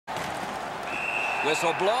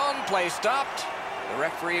Whistle blown, play stopped. The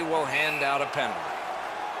referee will hand out a penalty.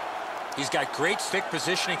 He's got great stick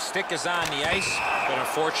positioning. Stick is on the ice, but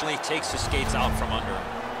unfortunately takes the skates out from under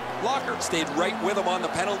him. Lockhart stayed right with him on the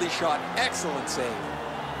penalty shot. Excellent save.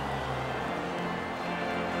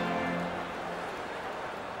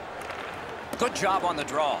 Good job on the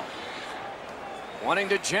draw. Wanting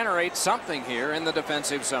to generate something here in the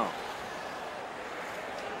defensive zone.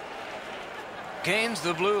 Gains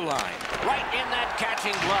the blue line. Right in that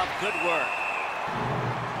catching glove. Good work.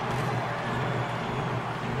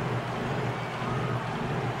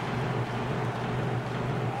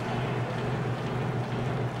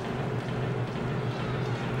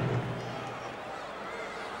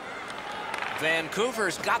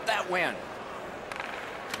 Vancouver's got that win.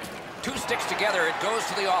 Two sticks together, it goes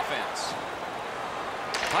to the offense.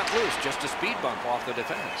 Puck loose, just a speed bump off the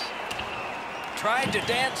defense. Tried to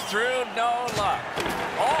dance through, no luck.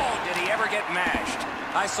 Oh, did he ever get mashed?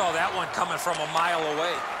 I saw that one coming from a mile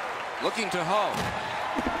away. Looking to Hull.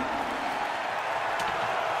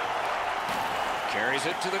 Carries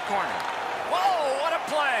it to the corner. Whoa, what a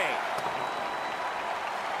play!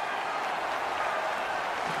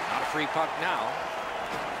 Not a free puck now.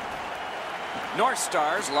 North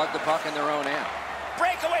Stars lug the puck in their own end.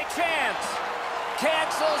 Breakaway chance!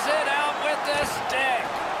 Cancels it out with the stick.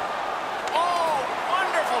 Oh,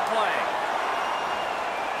 wonderful play.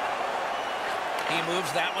 He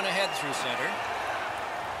moves that one ahead through center.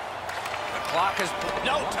 The clock is...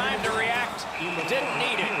 No time to react. Didn't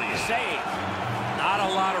need it. Save. Not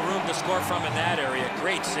a lot of room to score from in that area.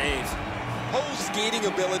 Great save. Ho's skating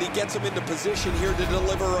ability gets him into position here to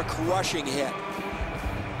deliver a crushing hit.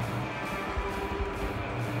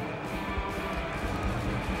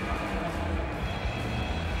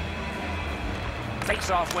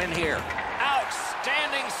 Face-off win here.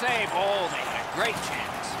 Outstanding save. Oh, they had a great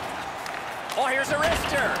chance. Oh, here's a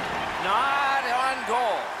wrister. Not on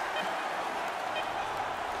goal.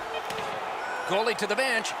 Goalie to the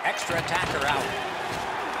bench. Extra attacker out.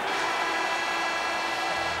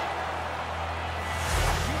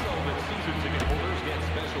 You know that season ticket holders get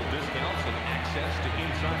special discounts and access to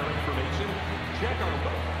insider information. Check our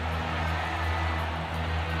website.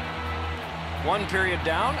 One period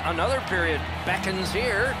down, another period beckons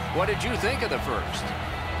here. What did you think of the first?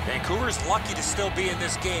 Vancouver's lucky to still be in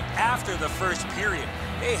this game after the first period.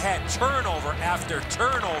 They had turnover after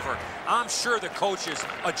turnover. I'm sure the coaches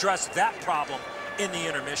addressed that problem in the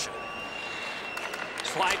intermission.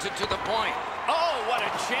 Slides it to the point. Oh, what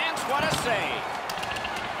a chance, what a save.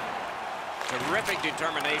 Terrific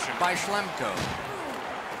determination by Schlemko.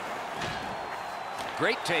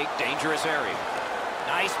 Great take, dangerous area.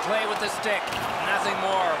 Nice play with the stick. Nothing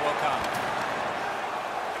more will come.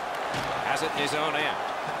 Has it in his own end.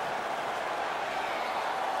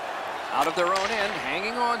 Out of their own end,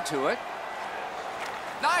 hanging on to it.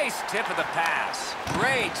 Nice tip of the pass.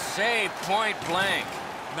 Great save, point blank.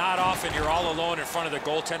 Not often you're all alone in front of the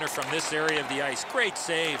goaltender from this area of the ice. Great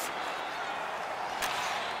save.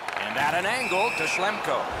 And at an angle to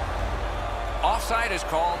Schlemko. Offside is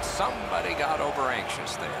called. Somebody got over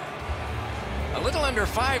anxious there. A little under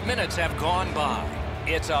 5 minutes have gone by.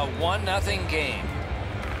 It's a 1-0 game.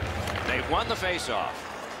 They've won the faceoff.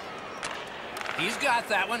 He's got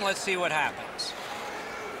that one. Let's see what happens.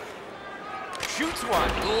 Shoots one.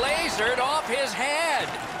 Lasered off his head.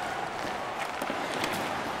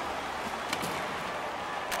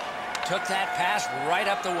 Took that pass right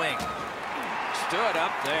up the wing. Stood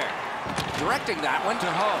up there. Directing that one to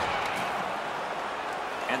Hull.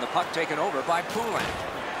 And the puck taken over by Poulin.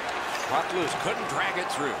 Puck loose, couldn't drag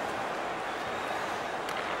it through.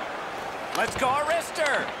 Let's go, a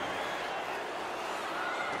wrister.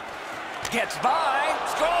 Gets by,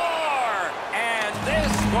 score! And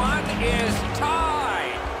this one is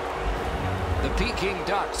tied. The Peking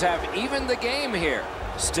Ducks have evened the game here.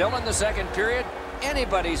 Still in the second period,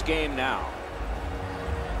 anybody's game now.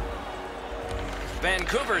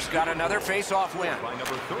 Vancouver's got another face-off win. By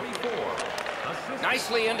number 34.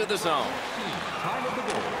 Nicely into the zone.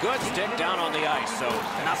 Good stick down on the ice, so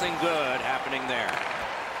nothing good happening there.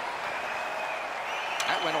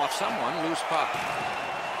 That went off someone, loose puck.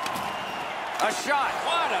 A shot,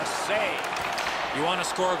 what a save. You want to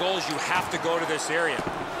score goals, you have to go to this area.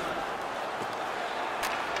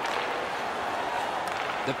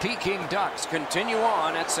 The Peking Ducks continue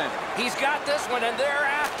on at center. He's got this one, and they're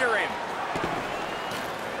after him.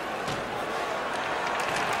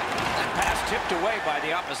 That pass tipped away by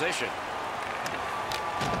the opposition.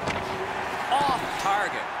 Off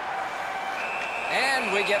target.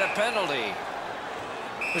 And we get a penalty.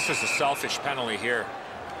 This is a selfish penalty here.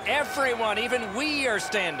 Everyone, even we, are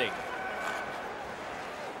standing.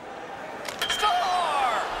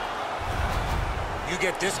 You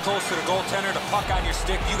get this close to the goaltender, the puck on your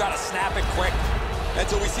stick, you got to snap it quick. And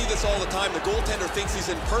so we see this all the time. The goaltender thinks he's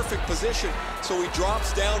in perfect position, so he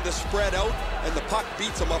drops down to spread out, and the puck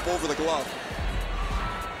beats him up over the glove.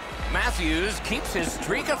 Matthews keeps his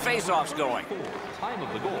streak of faceoffs going. Time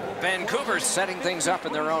of the goal. Vancouver's setting things up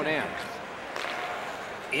in their own end.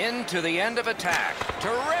 Into the end of attack.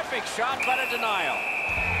 Terrific shot, but a denial.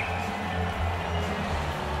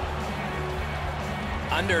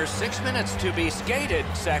 Under 6 minutes to be skated,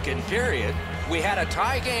 second period. We had a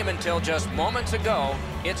tie game until just moments ago.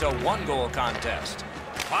 It's a one-goal contest.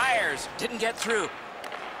 Fires, didn't get through.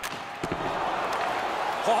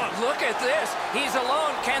 Oh, look at this. He's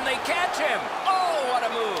alone. Can they catch him? Oh, what a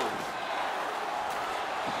move.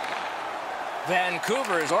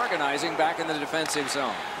 Vancouver is organizing back in the defensive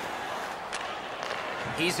zone.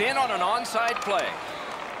 He's in on an onside play.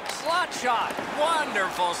 Slot shot.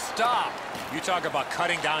 Wonderful stop. You talk about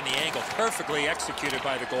cutting down the angle. Perfectly executed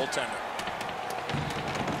by the goaltender.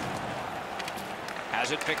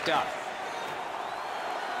 Has it picked up.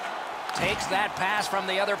 Takes that pass from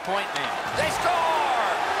the other point man. They score!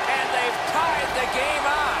 And they've tied the game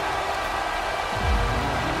up.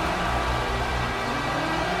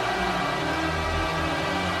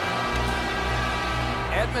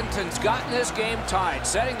 Edmonton's gotten this game tied,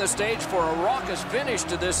 setting the stage for a raucous finish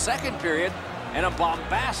to this second period and a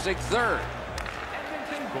bombastic third.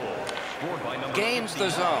 Edmonton goal. Scored by number Gains the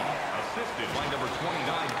 59. zone. Assisted by number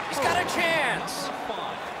 29. He's got a chance.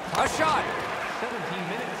 A shot. 17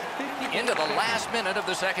 minutes, 50 Into the last minute of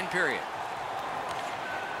the second period.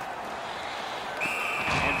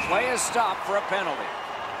 And play is stopped for a penalty.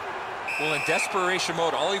 Well, in desperation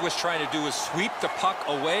mode, all he was trying to do was sweep the puck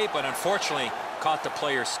away, but unfortunately caught the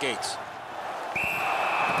player's skates.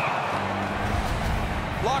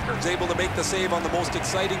 Locker's able to make the save on the most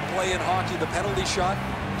exciting play in hockey, the penalty shot.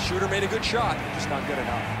 Shooter made a good shot, just not good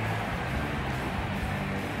enough.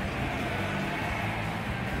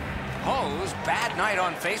 Ho's bad night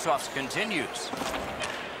on faceoffs continues.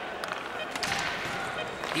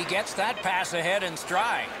 He gets that pass ahead in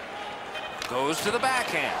stride. Goes to the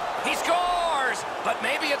backhand. He scores! But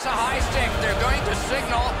maybe it's a high stick. They're going to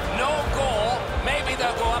signal no goal. Maybe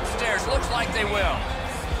they'll go upstairs. Looks like they will.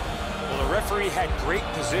 Well, the referee had great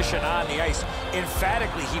position on the ice.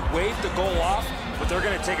 Emphatically, he waved the goal off, but they're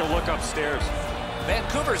going to take a look upstairs.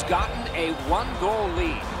 Vancouver's gotten a one-goal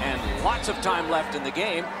lead and lots of time left in the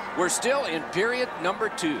game. We're still in period number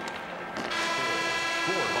 2. Scored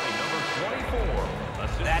by number 24.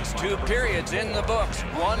 Assisted That's by 2 number periods in the books.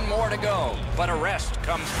 1 more to go, but a rest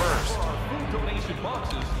comes first. There are food donation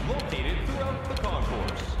boxes located throughout the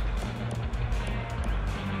concourse.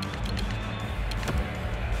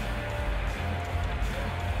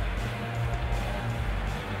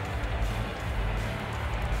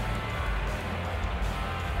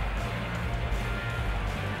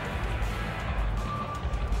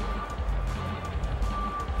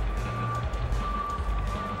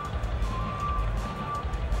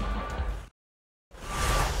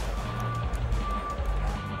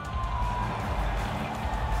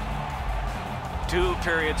 Two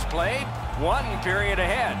periods played, 1 period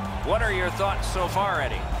ahead. What are your thoughts so far,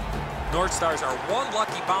 Eddie? North Stars are one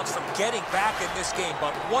lucky bounce from getting back in this game,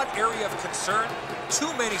 but one area of concern,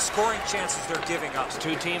 too many scoring chances they're giving up.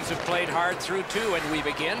 2 teams have played hard through 2, and we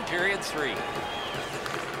begin period 3.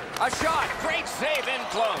 A shot, great save in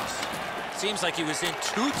close. Seems like he was in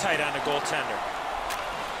too tight on the goaltender.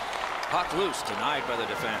 Puck loose, denied by the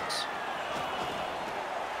defense.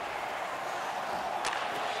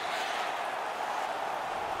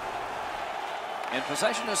 And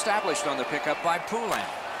possession established on the pickup by Poulin.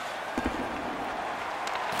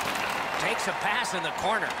 Takes a pass in the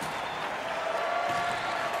corner.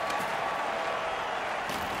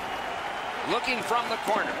 Looking from the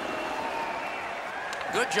corner.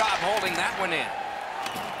 Good job holding that one in.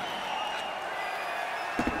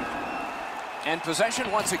 And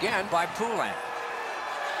possession once again by Poulin.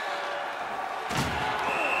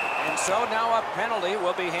 And so now a penalty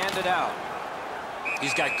will be handed out.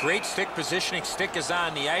 He's got great stick positioning. Stick is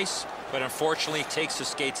on the ice, but unfortunately takes the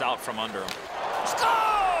skates out from under him.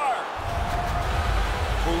 Score!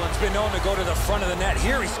 Poulin's been known to go to the front of the net.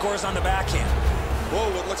 Here he scores on the backhand. Whoa,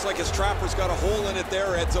 it looks like his trapper's got a hole in it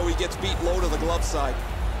there, Ed, so he gets beat low to the glove side.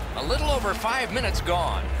 A little over 5 minutes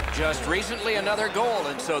gone. Just recently another goal,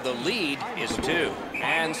 and so the lead is 2.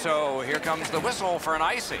 And so here comes the whistle for an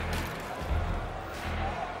icing.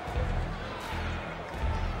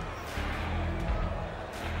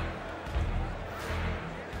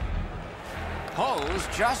 Ho's,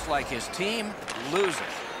 just like his team, losing.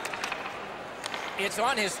 It's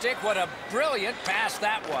on his stick. What a brilliant pass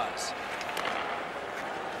that was.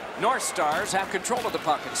 North Stars have control of the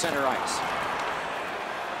puck at center ice.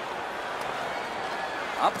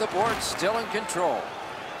 Up the board, still in control.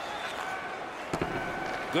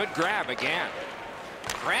 Good grab again.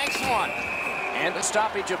 Cranks one. And the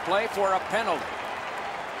stoppage of play for a penalty.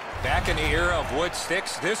 Back in the era of wood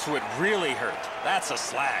sticks, this would really hurt. That's a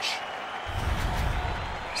slash.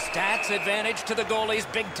 Stats advantage to the goalie's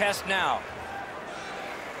big test now.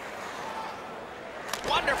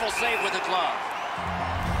 Wonderful save with the glove.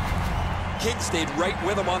 King stayed right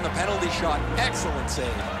with him on the penalty shot. Excellent save.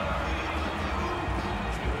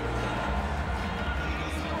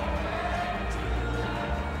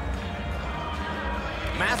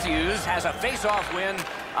 Matthews has a face-off win,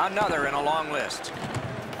 another in a long list.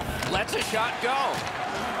 Lets a shot go.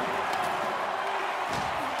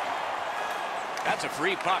 That's a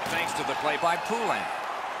free puck thanks to the play by Poulin.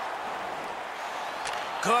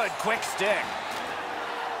 Good quick stick.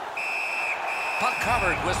 Puck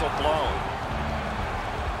covered, whistle blown.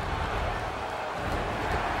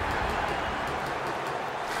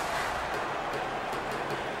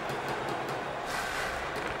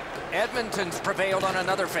 Edmonton's prevailed on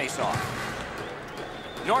another face-off.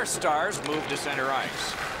 North Stars move to center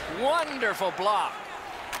ice. Wonderful block.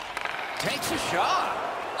 Takes a shot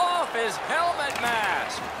off his helmet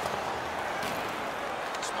mask.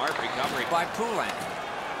 Smart recovery by Poulin.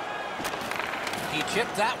 He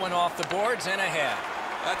chipped that one off the boards and ahead.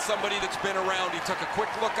 That's somebody that's been around. He took a quick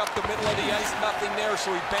look up the middle of the ice, nothing there,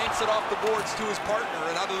 so he banks it off the boards to his partner,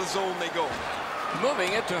 and out of the zone they go.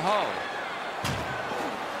 Moving it to Hull.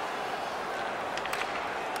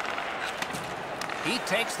 He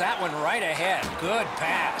takes that one right ahead. Good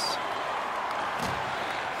pass.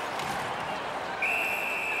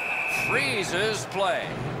 Freezes play.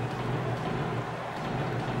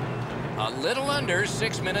 A little under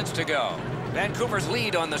 6 minutes to go. Vancouver's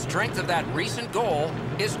lead on the strength of that recent goal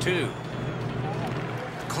is 2.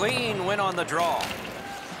 Clean win on the draw.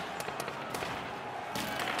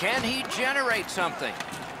 Can he generate something?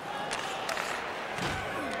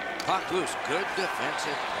 Puck loose. Good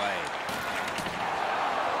defensive play.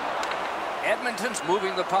 Edmonton's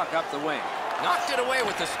moving the puck up the wing. Knocked it away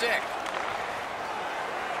with the stick.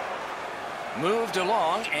 Moved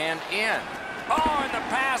along and in. Oh, and the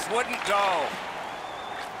pass wouldn't go.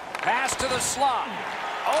 Pass to the slot.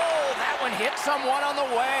 Oh, that one hit someone on the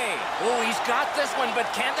way. Oh, he's got this one, but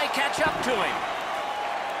can they catch up to him?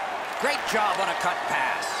 Great job on a cut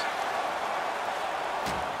pass.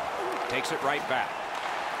 Takes it right back.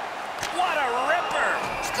 What a ripper!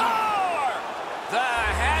 Score! The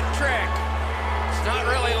hat trick. It's not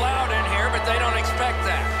really loud in here, but they don't expect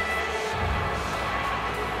that.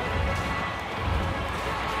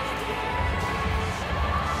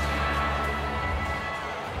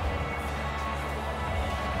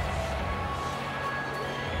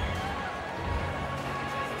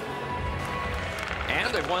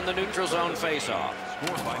 And they've won the neutral zone faceoff.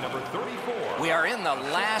 Scored by number 34. We are in the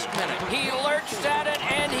last minute. He lurched at it,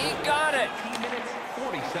 and he got it. 18 minutes,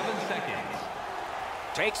 47 seconds.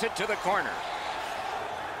 Takes it to the corner.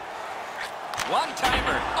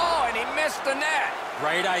 One-timer. Oh, and he missed the net.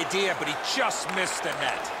 Right idea, but he just missed the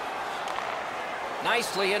net.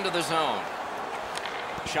 Nicely into the zone.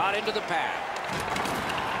 Shot into the pad.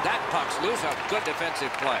 That puck's loose. A good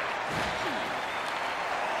defensive play.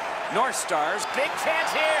 North Stars, big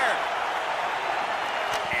chance here.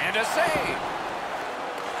 And a save.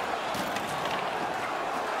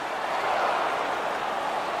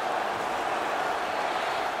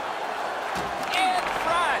 In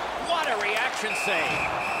front. What a reaction save.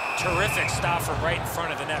 Terrific stop from right in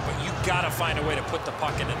front of the net, but you got to find a way to put the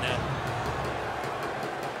puck in the net.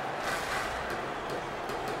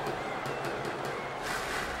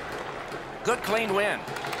 Good clean win.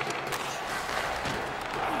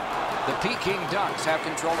 The Peking Ducks have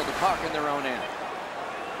control of the puck in their own end.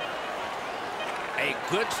 A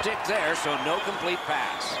good stick there, so no complete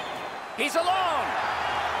pass. He's alone.